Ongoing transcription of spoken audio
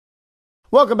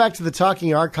Welcome back to the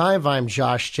Talking Archive. I'm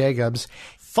Josh Jacobs.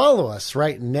 Follow us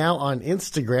right now on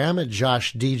Instagram at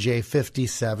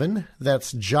JoshDJ57.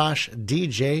 That's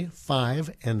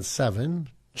JoshDJ5 and 7.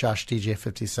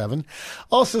 JoshDJ57.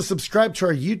 Also, subscribe to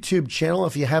our YouTube channel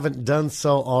if you haven't done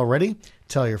so already.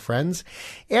 Tell your friends.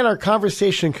 And our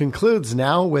conversation concludes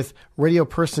now with radio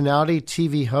personality,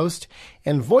 TV host,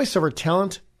 and voiceover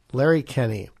talent, Larry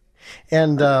Kenney.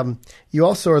 And you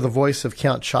also are the voice of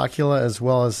Count Chocula as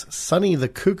well as Sonny the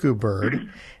Cuckoo Bird.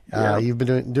 You've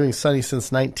been doing Sonny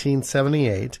since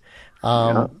 1978.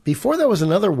 Before that was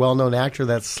another well-known actor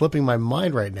that's slipping my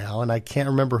mind right now, and I can't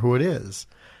remember who it is.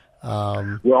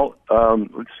 Let's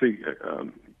see.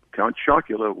 Count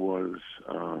Chocula was,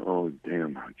 I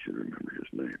should remember his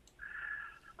name.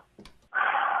 Oh,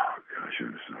 gosh,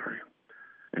 I'm sorry.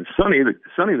 And Sonny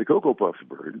the Cocoa Puffs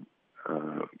Bird,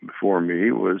 before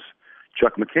me, was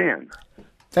Chuck McCann.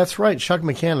 That's right, Chuck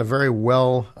McCann, a very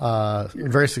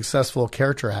very successful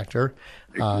character actor.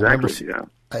 Exactly.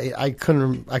 I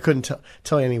couldn't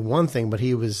tell you any one thing, but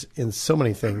he was in so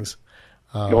many things.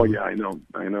 I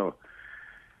know.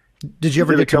 Did you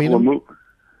ever get to meet him?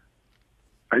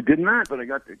 I did not, but I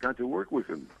got to work with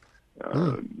him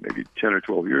maybe 10 or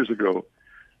 12 years ago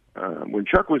when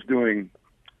Chuck was doing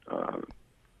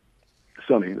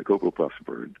Sonny the Cocoa Puffs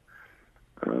Bird.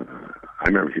 I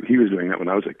remember he was doing that when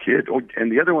I was a kid. Oh,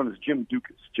 and the other one is Jim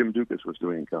Dukas. Jim Dukas was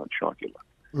doing Count Chocula.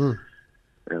 And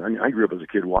I grew up as a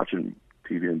kid watching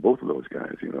TV and both of those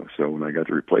guys, So when I got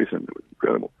to replace him, it was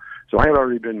incredible. So I had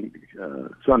already been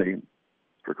Sonny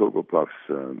for Cocoa Puffs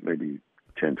maybe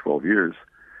 10, 12 years,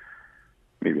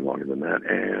 maybe longer than that.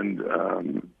 And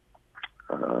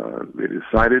they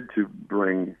decided to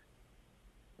bring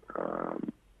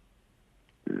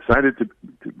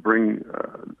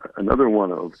another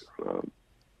one of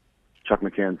Chuck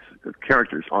McCann's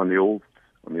characters on the old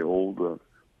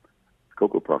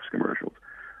Cocoa Puffs commercials.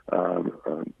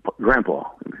 Grandpa,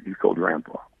 he's called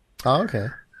Grandpa. Oh, okay.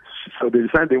 So they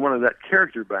decided they wanted that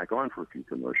character back on for a few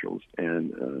commercials,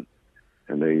 and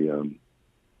I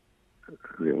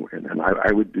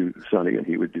would do Sonny and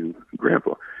he would do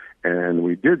Grandpa, and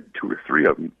we did 2 or 3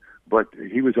 of them. But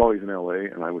he was always in L.A.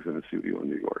 and I was in a studio in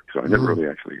New York, so I never really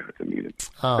actually got to meet him.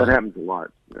 Oh. That happens a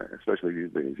lot, especially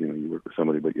these days. You work with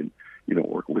somebody, but you don't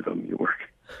work with them. You work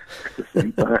at the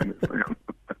same time as them.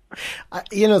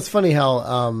 It's funny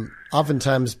how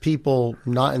oftentimes people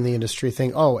not in the industry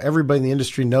think, oh, everybody in the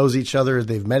industry knows each other,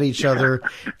 they've met each other,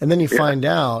 and then you find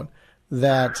out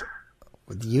that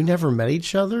you never met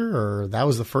each other, or that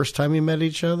was the first time you met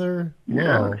each other.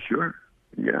 Yeah, Whoa. sure.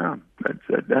 Yeah,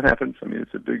 that happens. I mean,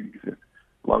 it's a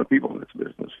lot of people in this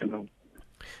business, Oh,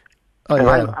 and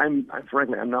yeah. I'm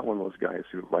frankly, I'm not one of those guys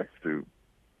who likes to,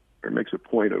 or makes a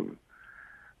point of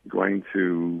going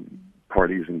to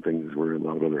parties and things where a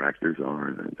lot of other actors are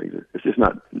and things. It's just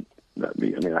not me. I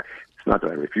mean, it's not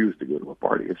that I refuse to go to a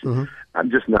party. It's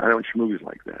I'm just not. I don't schmooze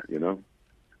like that,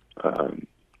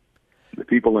 The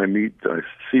people I meet, I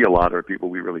see a lot are people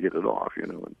we really hit it off,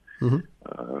 And,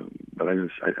 but I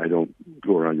don't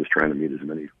go around just trying to meet as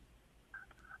many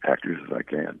actors as I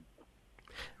can.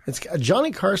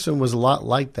 Johnny Carson was a lot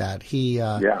like that. He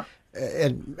at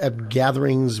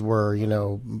gatherings where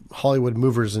Hollywood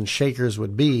movers and shakers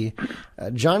would be,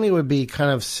 Johnny would be kind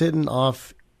of sitting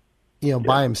off,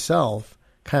 by himself,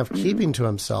 kind of keeping to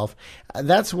himself.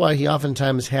 That's why he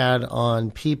oftentimes had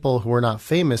on people who were not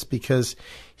famous, because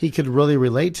he could really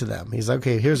relate to them. He's like,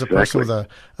 okay, here's a person with a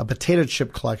potato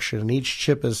chip collection, and each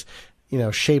chip is,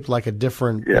 shaped like a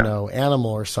different,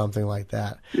 animal or something like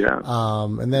that. Yeah.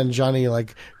 And then Johnny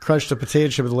crunched a potato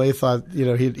chip, and Leigh thought,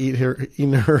 he'd eat her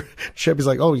chip. He's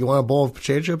like, oh, you want a bowl of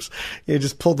potato chips? He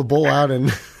just pulled the bowl out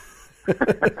and freaked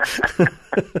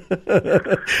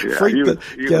the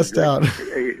guest out.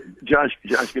 Hey, Josh,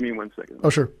 give me 1 second.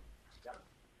 Oh, sure.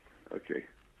 Okay.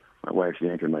 My wife's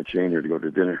yanking my chain here to go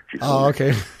to dinner.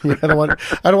 Okay. Yeah, I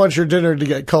don't want your dinner to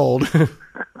get cold.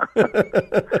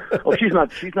 Oh, she's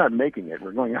not making it.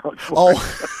 We're going out.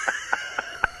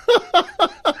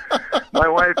 My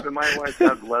wife,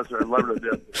 God bless her, I love her to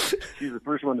death. She's the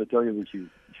first one to tell you that she's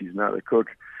not a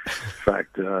cook. In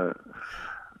fact,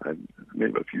 I've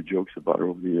made a few jokes about her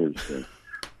over the years.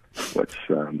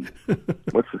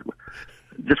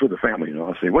 Just with the family,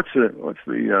 I'll say, what's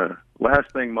the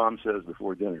last thing Mom says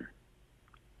before dinner?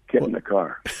 Get in the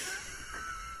car.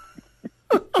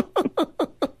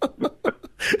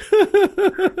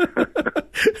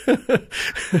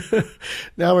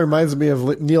 Now it reminds me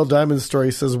of Neil Diamond's story.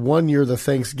 He says 1 year the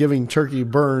Thanksgiving turkey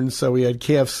burned, so we had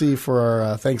KFC for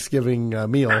our Thanksgiving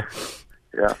meal.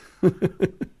 Yeah.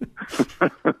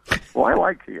 Well, I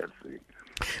like KFC.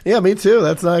 Yeah, me too.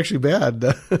 That's not actually bad.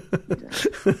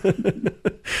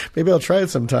 Maybe I'll try it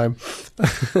sometime.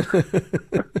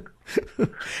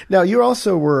 Now, you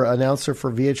also were announcer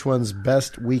for VH1's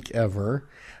Best Week Ever.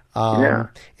 And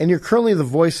you're currently the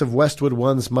voice of Westwood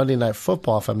One's Monday Night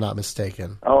Football, if I'm not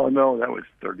mistaken. Oh, no, that was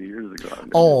 30 years ago.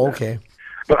 Oh, okay.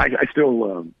 But I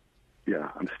still,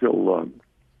 I'm still,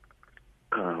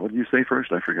 what did you say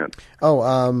first? I forgot. Oh,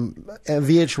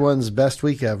 VH1's Best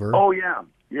Week Ever. Oh, yeah.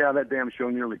 Yeah, that damn show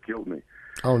nearly killed me.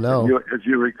 Oh, no. As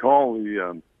you recall,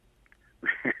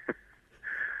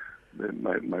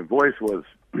 my voice was,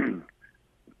 you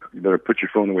better put your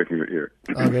phone away from your ear.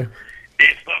 Okay.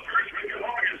 It's the first week of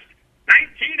August,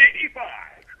 1985,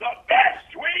 the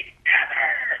best week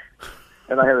ever!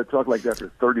 And I had to talk like that for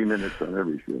 30 minutes on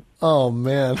every show. Oh,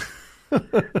 man.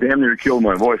 Damn near killed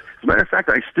my voice. As a matter of fact,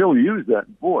 I still use that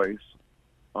voice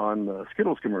on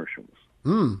Skittles commercials.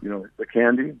 You know, the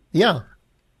candy. Yeah.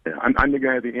 Yeah, I'm the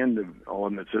guy at the end of all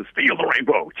of them that says, "Feel the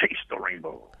rainbow, taste the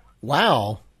rainbow."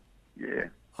 Wow. Yeah.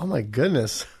 Oh, my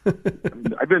goodness.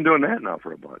 I've been doing that now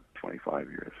for about 25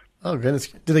 years. Oh, goodness.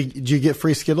 Did you get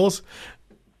free Skittles?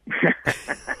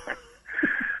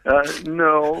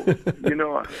 No. You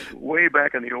know, way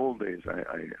back in the old days,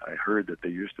 I heard that they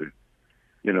used to,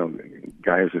 you know,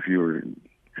 guys, if you were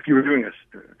doing a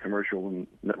commercial,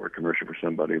 network commercial for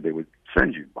somebody, they would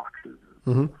send you boxes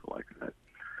like that.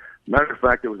 Matter of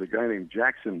fact, there was a guy named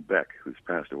Jackson Beck who's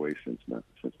passed away since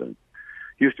then.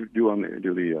 He used to do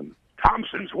the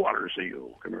Thompson's water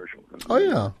seal commercial. Oh,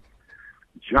 yeah.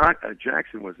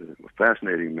 Jackson was a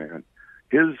fascinating man.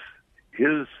 His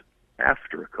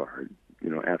AFTRA card,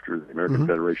 you know, after the American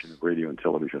Federation of Radio and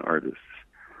Television Artists,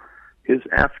 his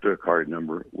AFTRA card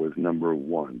number was number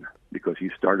 1 because he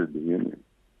started the union.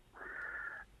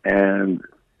 And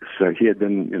so he had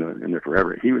been, you know, in there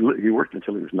forever. He worked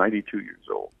until he was 92 years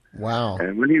old. Wow.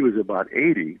 And when he was about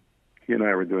 80, he and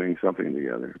I were doing something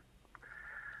together.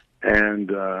 And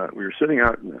we were sitting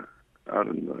out in the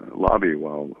lobby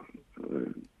while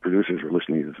the producers were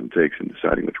listening to some takes and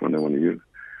deciding which one they want to use.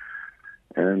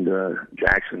 And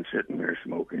Jackson's sitting there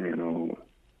smoking, you know.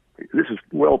 This is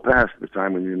well past the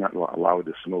time when you're not allowed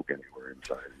to smoke anywhere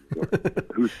inside.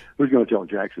 Who's going to tell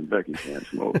Jackson Beck he can't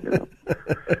smoke, you know?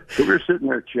 So we were sitting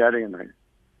there chatting, and there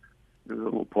was a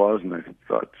little pause, and I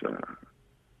thought, I'll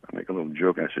make a little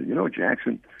joke. I said, you know,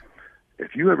 Jackson,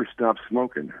 if you ever stopped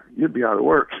smoking, you'd be out of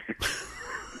work.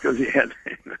 Because he had,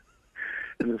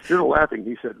 and instead of laughing,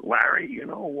 he said, Larry, you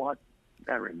know what?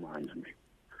 That reminds me.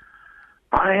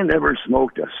 I never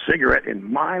smoked a cigarette in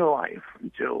my life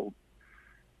until,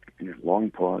 in a long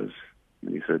pause,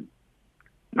 and he said,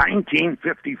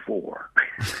 1954.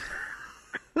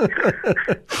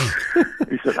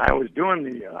 He said, I was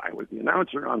the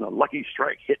announcer on the Lucky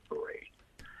Strike hit parade.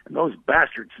 And those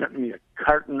bastards sent me a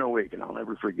carton a week, and I'll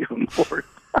never forgive them for it.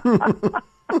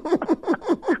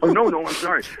 Oh, no, I'm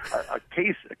sorry. A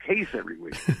case every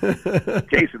week. A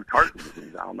case of cartons of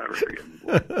things. I'll never forgive them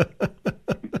for it.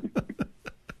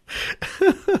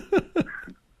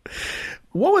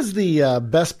 What was the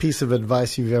best piece of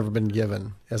advice you've ever been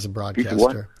given as a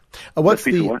broadcaster? What's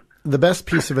the best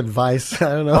piece of advice?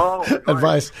 I don't know.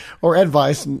 Oh,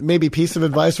 advice, maybe piece of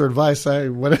advice or advice.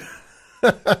 What?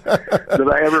 Did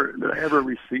I ever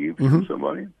receive from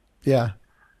somebody? Yeah.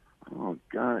 Oh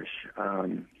gosh.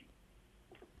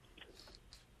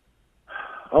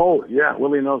 Oh yeah,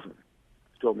 Willie Nelson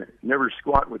told me never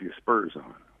squat with your spurs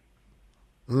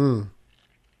on.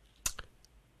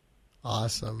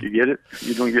 Awesome. You get it?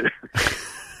 You don't get it?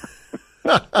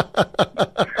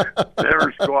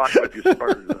 Never squat with your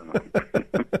spurs on.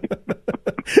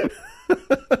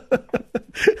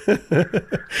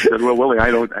 I said, well, Willie,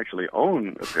 I don't actually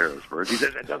own a pair of Spurs. He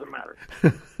said, it doesn't matter.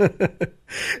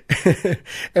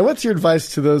 And what's your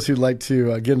advice to those who'd like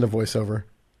to get into voiceover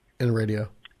in radio?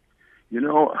 You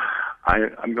know,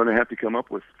 I'm going to have to come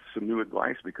up with some new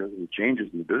advice because of the changes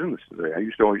in the business today. I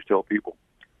used to always tell people,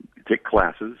 take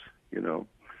classes, you know,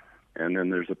 and then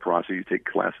there's a process. You take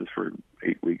classes for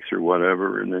 8 weeks or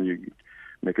whatever, and then you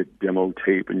make a demo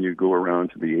tape and you go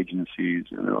around to the agencies,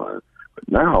 you know. But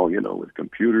now, you know, with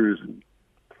computers and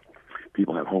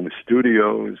people have home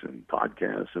studios and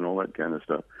podcasts and all that kind of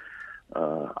stuff,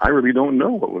 I really don't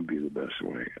know what would be the best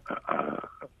way.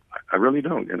 I really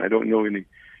don't. And I don't know any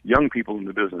young people in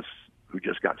the business who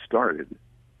just got started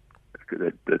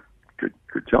that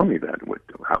could tell me that,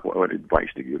 what advice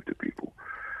to give to people.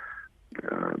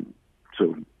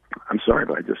 So I'm sorry,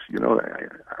 but I just, you know,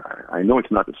 I know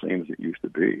it's not the same as it used to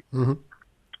be,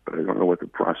 but I don't know what the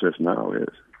process now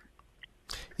is.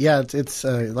 Yeah, it's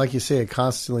like you say,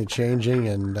 constantly changing,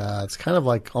 and it's kind of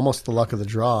like almost the luck of the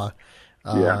draw.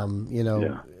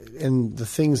 And the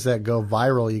things that go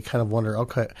viral, you kind of wonder,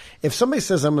 okay, if somebody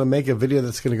says I'm going to make a video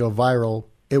that's going to go viral,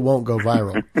 it won't go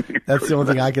viral. That's the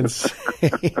only thing I can say.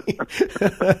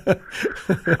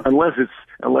 unless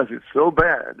it's so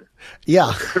bad.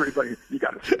 Yeah. Everybody, you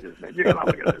got to see this, man. You got to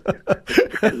look at this.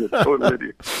 It's a total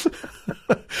idiot.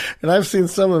 And I've seen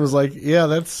some of them was like,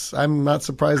 yeah, I'm not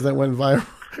surprised that went viral.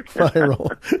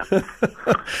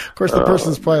 Of course, the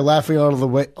person's probably laughing all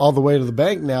the way to the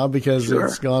bank now because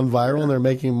it's gone viral and they're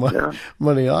making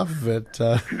money off of it.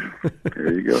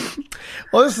 There you go.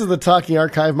 Well, this is the Talking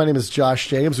Archive. My name is Josh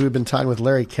Jacobs. We've been talking with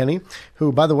Larry Kenney,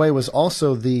 who, by the way, was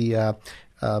also the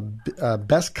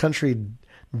best country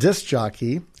disc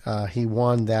jockey. He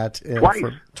won that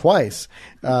twice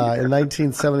in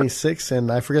 1976,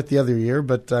 and I forget the other year,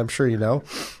 but I'm sure you know.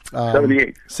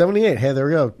 78. 78. Hey, there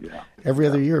we go. Yeah. Every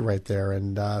other year right there.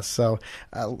 And so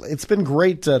it's been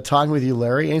great talking with you,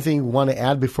 Larry. Anything you want to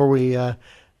add before we go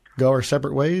our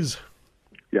separate ways?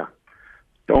 Yeah.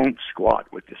 Don't squat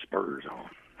with the spurs on.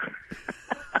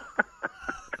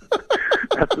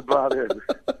 That's about it.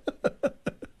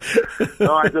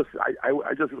 No, I just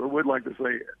would like to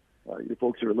say, you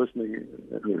folks who are listening,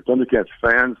 who are Thundercats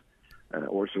fans,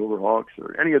 or Silverhawks,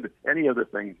 or any other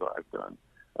things that I've done,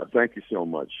 thank you so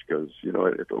much. Because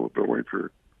if it weren't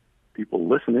for people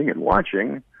listening and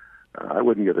watching, I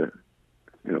wouldn't get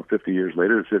 50 years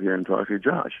later to sit here and talk to you,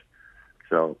 Josh.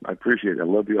 So I appreciate it. I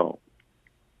love you all.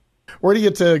 Where do you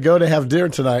get to go to have dinner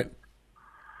tonight?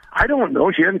 I don't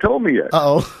know. She hasn't told me yet.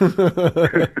 Uh-oh.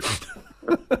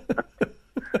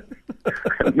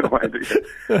 I have no idea.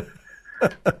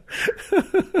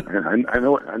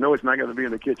 I know it's not going to be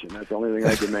in the kitchen. That's the only thing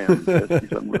I demand. That's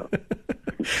something else.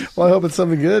 Well, I hope it's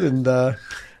something good, and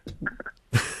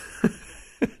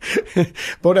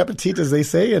bon appetit, as they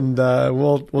say, and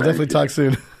we'll definitely talk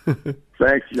soon.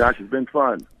 Thanks, Josh. It's been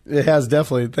fun. It has,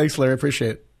 definitely. Thanks, Larry.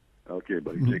 Appreciate it. Okay,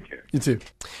 buddy. Take care. You too.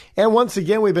 And once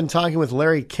again, we've been talking with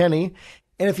Larry Kenney.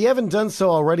 And if you haven't done so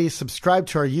already, subscribe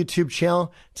to our YouTube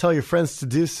channel. Tell your friends to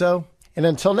do so. And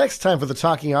until next time for the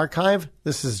Talking Archive,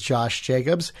 this is Josh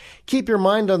Jacobs. Keep your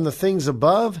mind on the things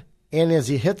above, and as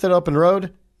you hit that open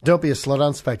road, don't be a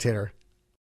slowdown spectator.